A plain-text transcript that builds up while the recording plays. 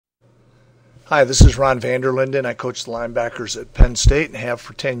Hi, this is Ron Vanderlinden. I coach the linebackers at Penn State and have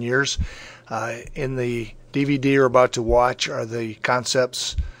for 10 years. In the DVD you're about to watch are the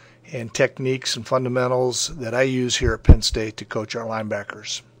concepts and techniques and fundamentals that I use here at Penn State to coach our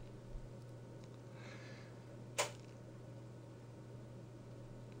linebackers.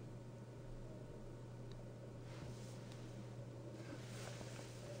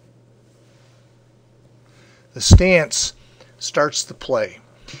 The stance starts the play.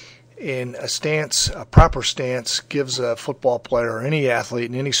 In a stance, a proper stance gives a football player or any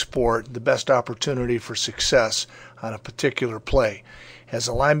athlete in any sport the best opportunity for success on a particular play. As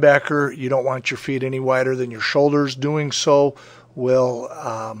a linebacker, you don't want your feet any wider than your shoulders. Doing so will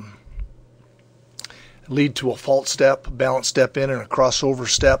lead to a false step, a balance step in, and a crossover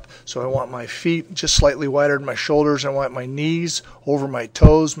step. So I want my feet just slightly wider than my shoulders. I want my knees over my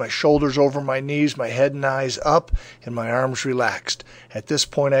toes, my shoulders over my knees, my head and eyes up, and my arms relaxed. At this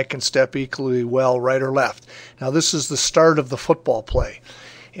point, I can step equally well right or left. Now, this is the start of the football play,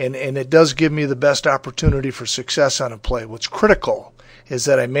 and it does give me the best opportunity for success on a play. What's critical is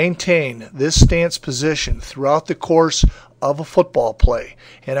that I maintain this stance position throughout the course of a football play,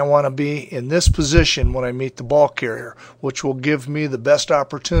 and I want to be in this position when I meet the ball carrier, which will give me the best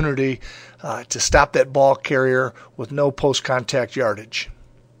opportunity to stop that ball carrier with no post-contact yardage.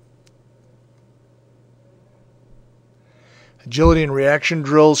 Agility and reaction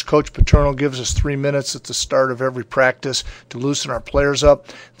drills. Coach Paterno gives us 3 minutes at the start of every practice to loosen our players up.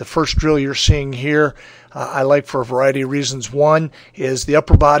 The first drill you're seeing here, I like for a variety of reasons. One is the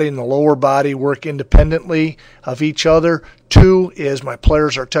upper body and the lower body work independently of each other. Two is my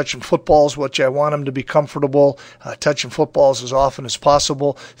players are touching footballs, which I want them to be comfortable touching footballs as often as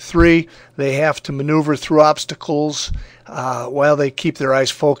possible. Three, they have to maneuver through obstacles while they keep their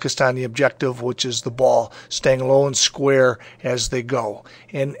eyes focused on the objective, which is the ball, staying low and square as they go.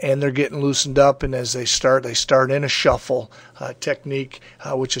 And they're getting loosened up, and as they start in a shuffle technique,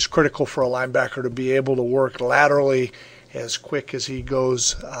 which is critical for a linebacker to be able to work laterally as quick as he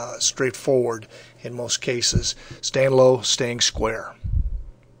goes straight forward in most cases. Staying low, staying square.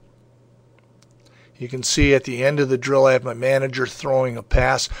 You can see at the end of the drill I have my manager throwing a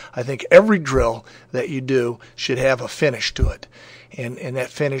pass. I think every drill that you do should have a finish to it. And that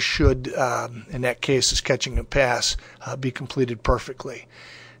finish should, in that case is catching a pass, be completed perfectly.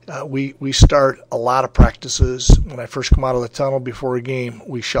 We start a lot of practices. When I first come out of the tunnel before a game,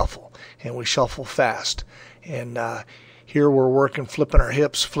 we shuffle, and we shuffle fast. And here we're working, flipping our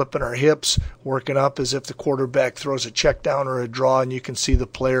hips, working up as if the quarterback throws a check down or a draw, and you can see the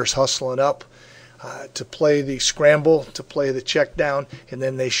players hustling up to play the scramble, to play the check down, and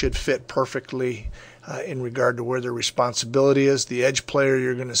then they should fit perfectly in regard to where their responsibility is. The edge player,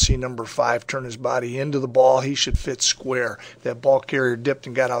 you're going to see number 5 turn his body into the ball. He should fit square. If that ball carrier dipped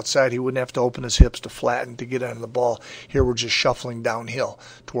and got outside, he wouldn't have to open his hips to flatten to get under the ball. Here we're just shuffling downhill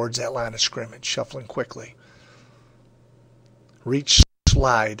towards that line of scrimmage, shuffling quickly. Reach,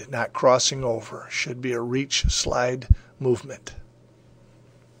 slide, not crossing over. Should be a reach, slide movement.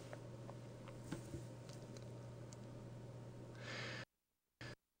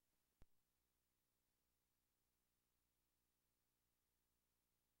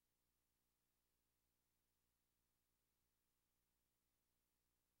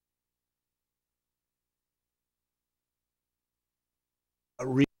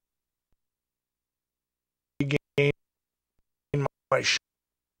 Regain my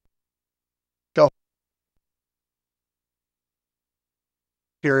shelf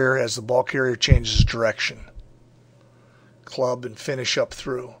carrier as the ball carrier changes direction. Club and finish up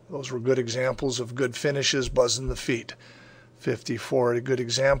through. Those were good examples of good finishes, buzzing the feet. 54, a good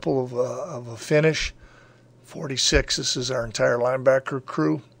example of a finish. 46, this is our entire linebacker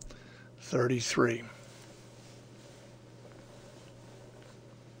crew. 33.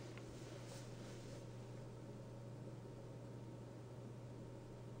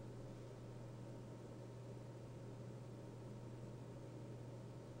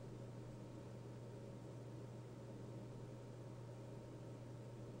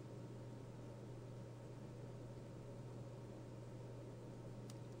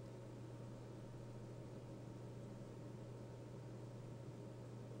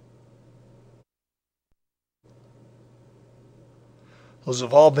 Those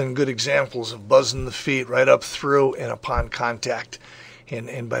have all been good examples of buzzing the feet right up through and upon contact.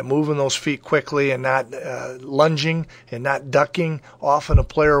 And by moving those feet quickly and not lunging and not ducking, often a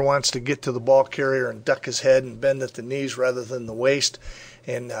player wants to get to the ball carrier and duck his head and bend at the knees rather than the waist.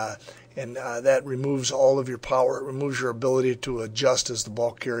 And that removes all of your power. It removes your ability to adjust as the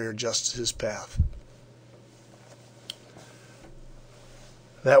ball carrier adjusts his path.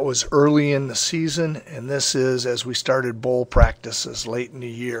 That was early in the season, and this is as we started bowl practices late in the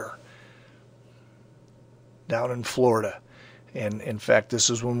year down in Florida. And in fact, this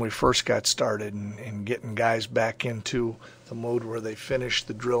is when we first got started and getting guys back into the mode where they finish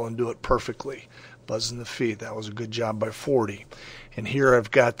the drill and do it perfectly. Buzzing the feet. That was a good job by 40. And here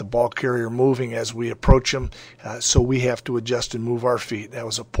I've got the ball carrier moving as we approach him, so we have to adjust and move our feet. That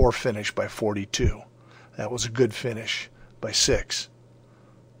was a poor finish by 42. That was a good finish by 6.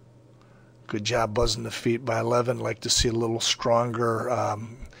 Good job buzzing the feet by 11. Like to see a little stronger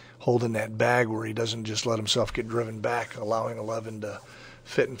holding that bag where he doesn't just let himself get driven back, allowing 11 to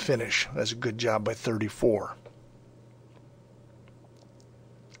fit and finish. That's a good job by 34.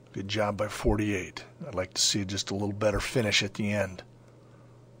 Good job by 48. I'd like to see just a little better finish at the end.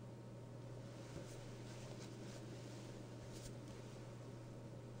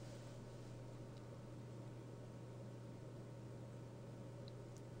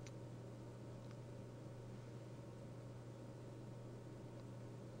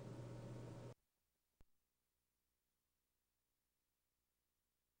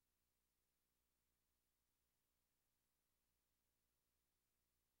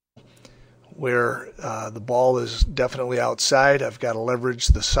 Where the ball is definitely outside, I've got to leverage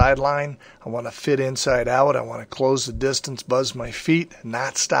the sideline. I want to fit inside out. I want to close the distance, buzz my feet,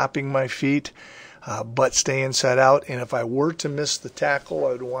 not stopping my feet, but stay inside out. And if I were to miss the tackle,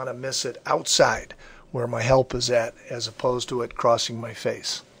 I would want to miss it outside where my help is at, as opposed to it crossing my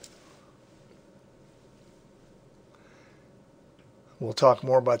face. We'll talk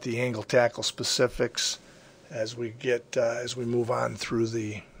more about the angle tackle specifics as we move on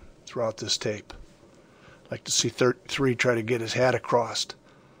throughout this tape. I'd like to see 33 try to get his hat across.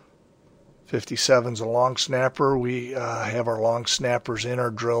 57's a long snapper. We have our long snappers in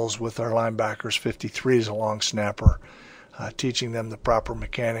our drills with our linebackers. 53 is a long snapper, teaching them the proper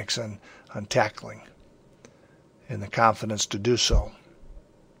mechanics on tackling and the confidence to do so.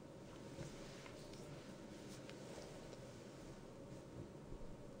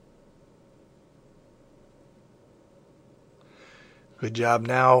 Good job.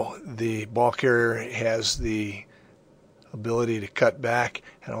 Now the ball carrier has the ability to cut back,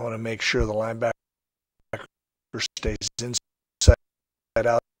 and I want to make sure the linebacker stays inside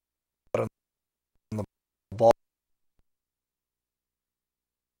out on the ball.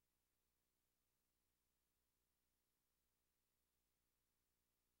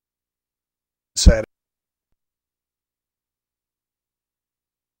 Inside.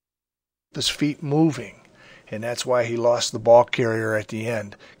 His feet moving. And that's why he lost the ball carrier at the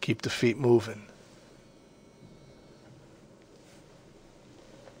end. Keep the feet moving.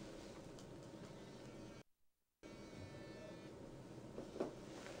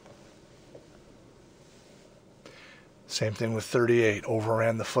 Same thing with 38.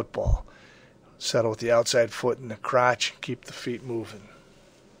 Overran the football. Settle with the outside foot in the crotch. Keep the feet moving.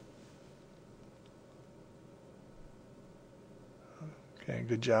 Okay,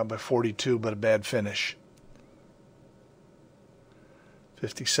 good job by 42, but a bad finish.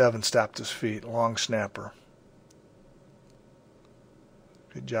 57 stopped his feet. Long snapper.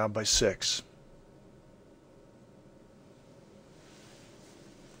 Good job by 6.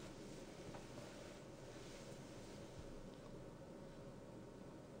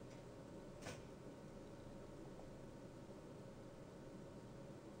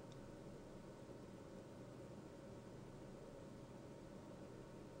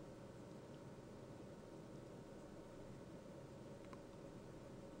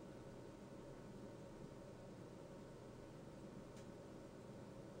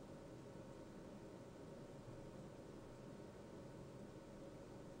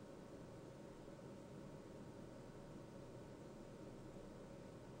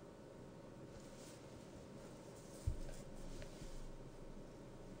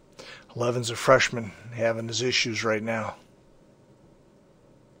 Eleven's a freshman, having his issues right now.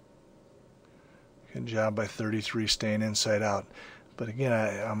 Good job by 33 staying inside out. But again,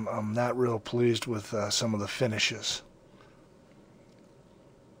 I'm not real pleased with some of the finishes.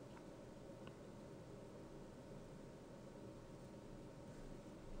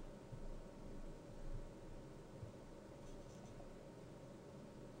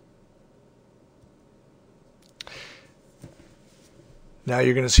 Now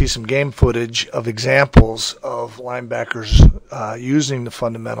you're going to see some game footage of examples of linebackers using the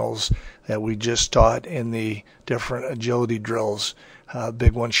fundamentals that we just taught in the different agility drills.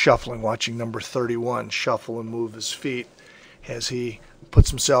 Big one, shuffling, watching number 31 shuffle and move his feet as he puts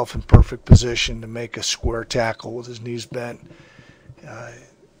himself in perfect position to make a square tackle with his knees bent,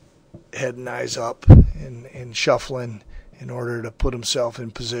 head and eyes up, and shuffling in order to put himself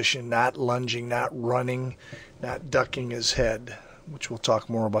in position, not lunging, not running, not ducking his head, which we'll talk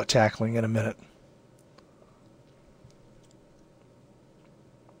more about tackling in a minute.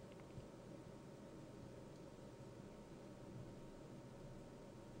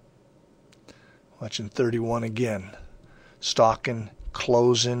 Watching 31 again. Stalking,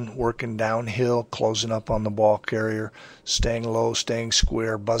 closing, working downhill, closing up on the ball carrier, staying low, staying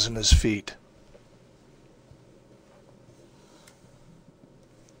square, buzzing his feet.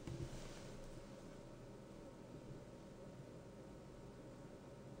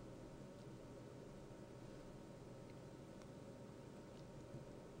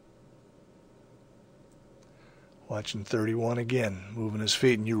 Watching 31 again, moving his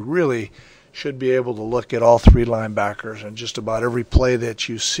feet. And you really should be able to look at all three linebackers and just about every play that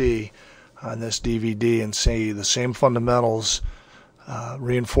you see on this DVD and see the same fundamentals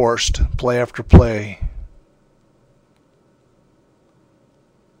reinforced play after play.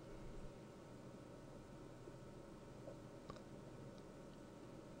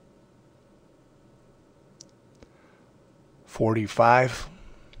 .45.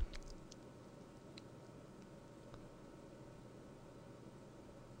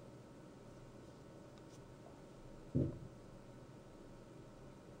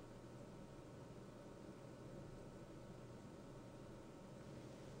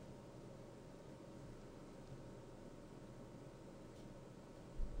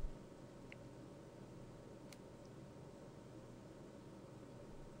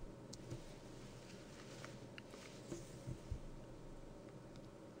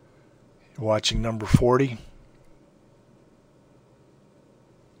 You're watching number 40.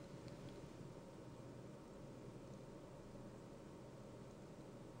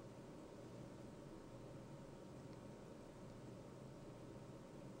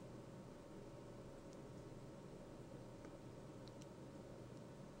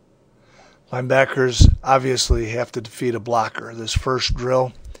 Linebackers obviously have to defeat a blocker. This first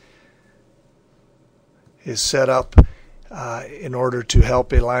drill is set up in order to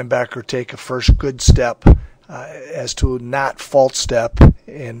help a linebacker take a first good step as to not false step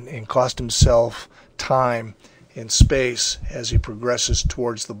and cost himself time and space as he progresses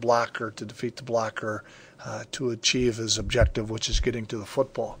towards the blocker to defeat the blocker to achieve his objective, which is getting to the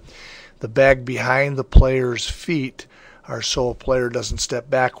football. The bag behind the player's feet are so a player doesn't step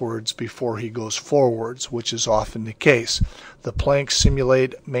backwards before he goes forwards, which is often the case. The planks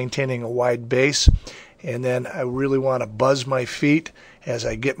simulate maintaining a wide base, and then I really want to buzz my feet as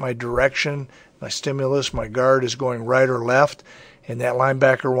I get my direction. My stimulus, my guard is going right or left, and that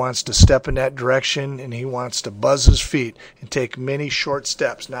linebacker wants to step in that direction, and he wants to buzz his feet and take many short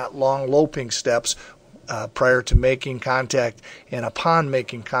steps, not long loping steps, prior to making contact and upon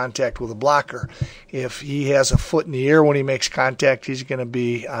making contact with a blocker. If he has a foot in the air when he makes contact, he's going to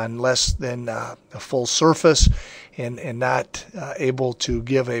be on less than a full surface and not able to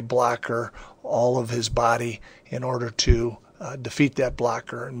give a blocker all of his body in order to defeat that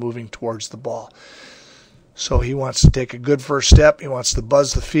blocker and moving towards the ball. So he wants to take a good first step, he wants to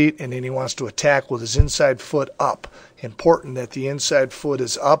buzz the feet, and then he wants to attack with his inside foot up. Important that the inside foot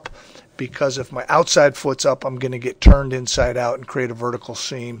is up, because if my outside foot's up, I'm going to get turned inside out and create a vertical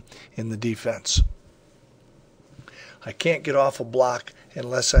seam in the defense. I can't get off a block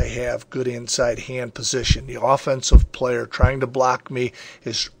unless I have good inside hand position. The offensive player trying to block me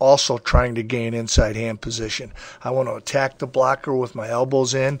is also trying to gain inside hand position. I want to attack the blocker with my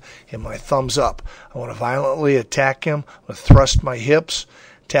elbows in and my thumbs up. I want to violently attack him with thrust my hips,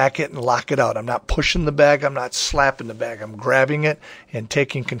 attack it, and lock it out. I'm not pushing the bag. I'm not slapping the bag. I'm grabbing it and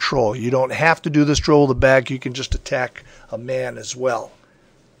taking control. You don't have to do this drill with the bag. You can just attack a man as well.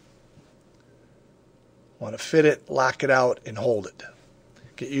 Want to fit it, lock it out, and hold it.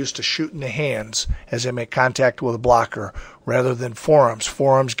 Get used to shooting the hands as I make contact with a blocker rather than forearms.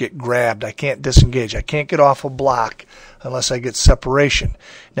 Forearms get grabbed. I can't disengage. I can't get off a block unless I get separation.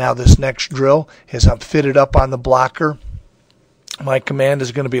 Now this next drill, as I'm fitted up on the blocker, my command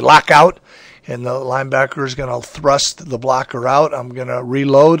is going to be lock out, and the linebacker is going to thrust the blocker out. I'm going to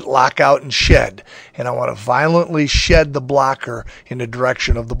reload, lock out, and shed. And I want to violently shed the blocker in the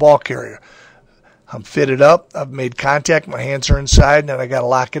direction of the ball carrier. I'm fitted up, I've made contact, my hands are inside, and then I got to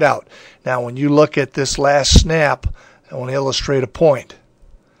lock it out. Now when you look at this last snap, I want to illustrate a point.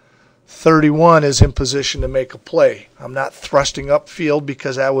 31 is in position to make a play. I'm not thrusting upfield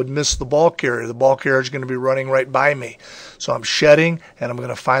because I would miss the ball carrier. The ball carrier is going to be running right by me. So I'm shedding, and I'm going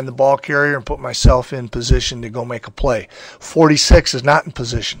to find the ball carrier and put myself in position to go make a play. 46 is not in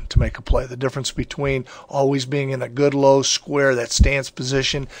position to make a play. The difference between always being in a good low square, that stance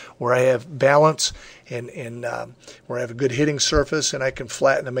position, where I have balance and where I have a good hitting surface and I can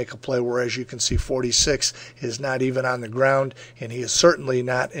flatten to make a play, whereas you can see 46 is not even on the ground, and he is certainly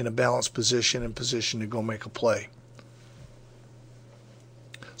not in a balanced position to go make a play.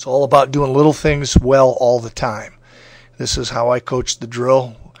 It's all about doing little things well all the time. This is how I coach the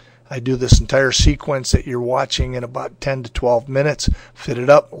drill. I do this entire sequence that you're watching in about 10 to 12 minutes. Fit it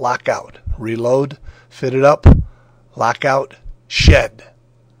up, lock out, reload, fit it up, lock out, shed.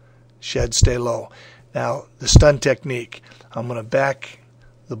 Shed, stay low. Now, the stun technique. I'm going to back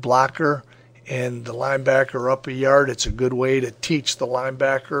the blocker and the linebacker up a yard. It's a good way to teach the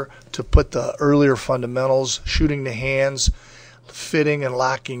linebacker to put the earlier fundamentals, shooting the hands, fitting and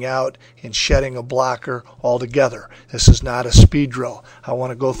locking out, and shedding a blocker all together. This is not a speed drill. I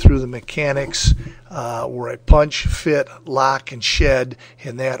want to go through the mechanics where I punch, fit, lock, and shed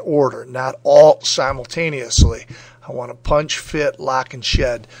in that order, not all simultaneously. I want to punch, fit, lock, and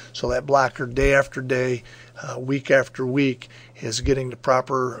shed so that blocker day after day, week after week, is getting the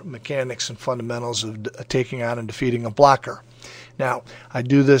proper mechanics and fundamentals of taking on and defeating a blocker. Now, I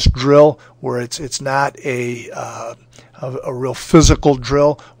do this drill where it's not a real physical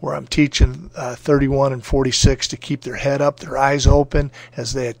drill, where I'm teaching 31 and 46 to keep their head up, their eyes open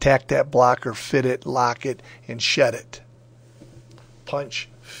as they attack that blocker, fit it, lock it, and shed it. Punch,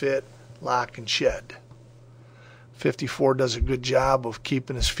 fit, lock, and shed. 54 does a good job of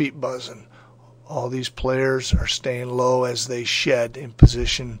keeping his feet buzzing. All these players are staying low as they shed in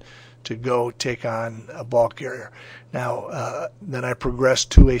position to go take on a ball carrier. Now, then I progress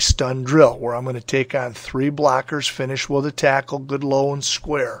to a stun drill where I'm going to take on 3 blockers, finish with a tackle, good low and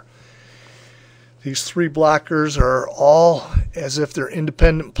square. These 3 blockers are all as if they're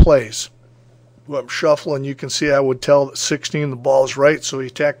independent plays. When I'm shuffling, you can see I would tell that 16 the ball is right, so he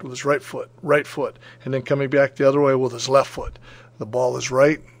attacked with his right foot, and then coming back the other way with his left foot. The ball is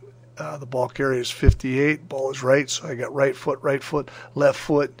right. The ball carrier is 58. Ball is right, so I got right foot, left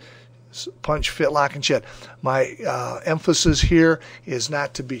foot, punch, fit, lock, and shed. My emphasis here is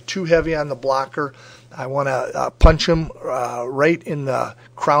not to be too heavy on the blocker. I want to punch him right in the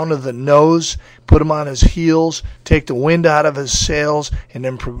crown of the nose, put him on his heels, take the wind out of his sails, and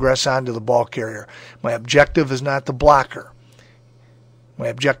then progress on to the ball carrier. My objective is not the blocker. My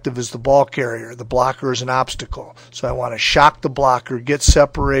objective is the ball carrier. The blocker is an obstacle. So I want to shock the blocker, get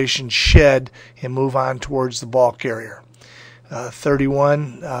separation, shed, and move on towards the ball carrier.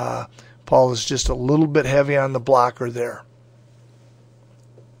 31, Paul is just a little bit heavy on the blocker there.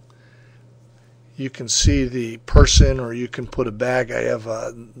 You can see the person, or you can put a bag. I have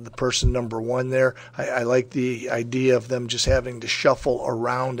the person number 1 there. I like the idea of them just having to shuffle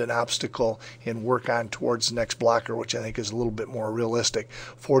around an obstacle and work on towards the next blocker, which I think is a little bit more realistic.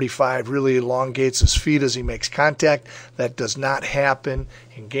 45 really elongates his feet as he makes contact. That does not happen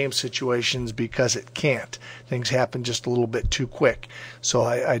in game situations because it can't. Things happen just a little bit too quick. So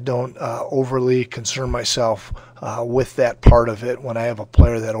I don't overly concern myself with that part of it when I have a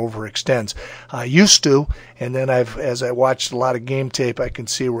player that overextends. I used to, and then as I watched a lot of game tape, I can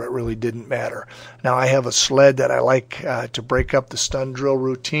see where it really didn't matter. Now I have a sled that I like to break up the stun drill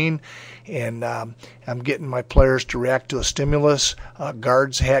routine, and I'm getting my players to react to a stimulus,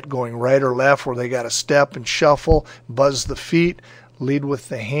 guard's hat going right or left where they got to step and shuffle, buzz the feet, lead with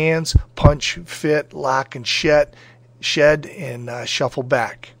the hands, punch, fit, lock, and shed, and shuffle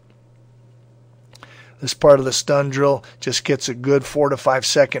back. This part of the stun drill just gets a good 4 to 5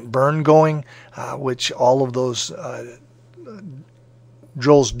 second burn going, which all of those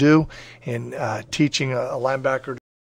drills do, in teaching a linebacker